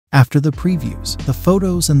After the previews, the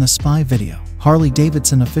photos and the spy video, Harley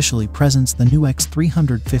Davidson officially presents the new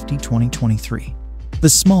X350 2023. The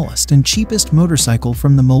smallest and cheapest motorcycle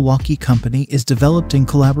from the Milwaukee company is developed in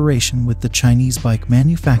collaboration with the Chinese bike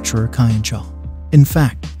manufacturer Qianzhou. In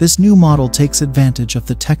fact, this new model takes advantage of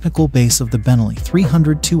the technical base of the Benelli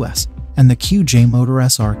 302S and the QJ Motor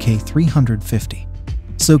SRK 350.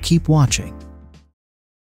 So keep watching.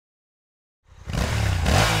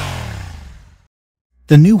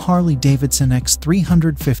 The new Harley Davidson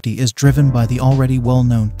X350 is driven by the already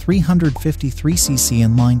well-known 353cc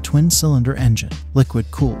inline twin-cylinder engine,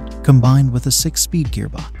 liquid-cooled, combined with a 6-speed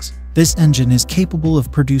gearbox. This engine is capable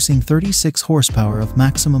of producing 36 horsepower of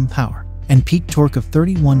maximum power and peak torque of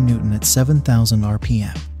 31 Newton at 7,000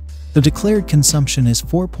 RPM. The declared consumption is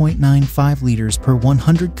 4.95 liters per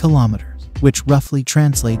 100 kilometers, which roughly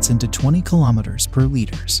translates into 20 kilometers per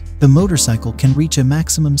liters. The motorcycle can reach a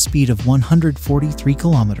maximum speed of 143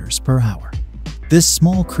 kilometers per hour. This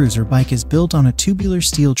small cruiser bike is built on a tubular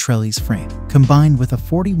steel trellis frame, combined with a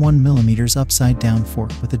 41mm upside-down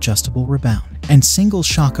fork with adjustable rebound, and single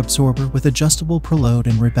shock absorber with adjustable preload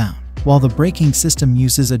and rebound, while the braking system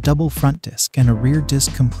uses a double front disc and a rear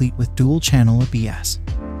disc complete with dual-channel ABS.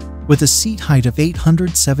 With a seat height of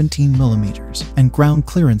 817mm and ground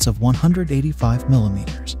clearance of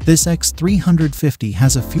 185mm, this X350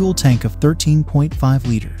 has a fuel tank of 13.5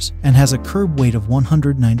 liters and has a curb weight of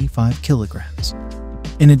 195 kilograms.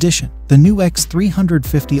 In addition, the new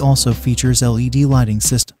X350 also features LED lighting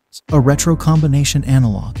systems, a retro combination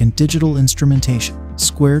analog and digital instrumentation,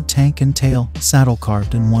 squared tank and tail, saddle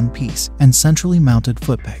carved in one piece, and centrally mounted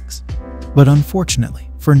footpegs. But unfortunately,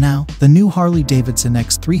 for now, the new Harley Davidson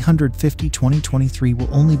X350 2023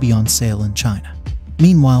 will only be on sale in China.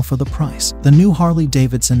 Meanwhile, for the price, the new Harley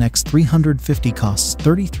Davidson X350 costs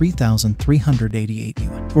 33,388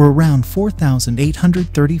 yuan, or around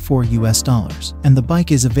 $4,834, and the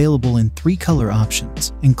bike is available in 3 color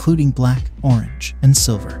options, including black, orange, and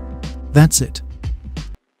silver. That's it.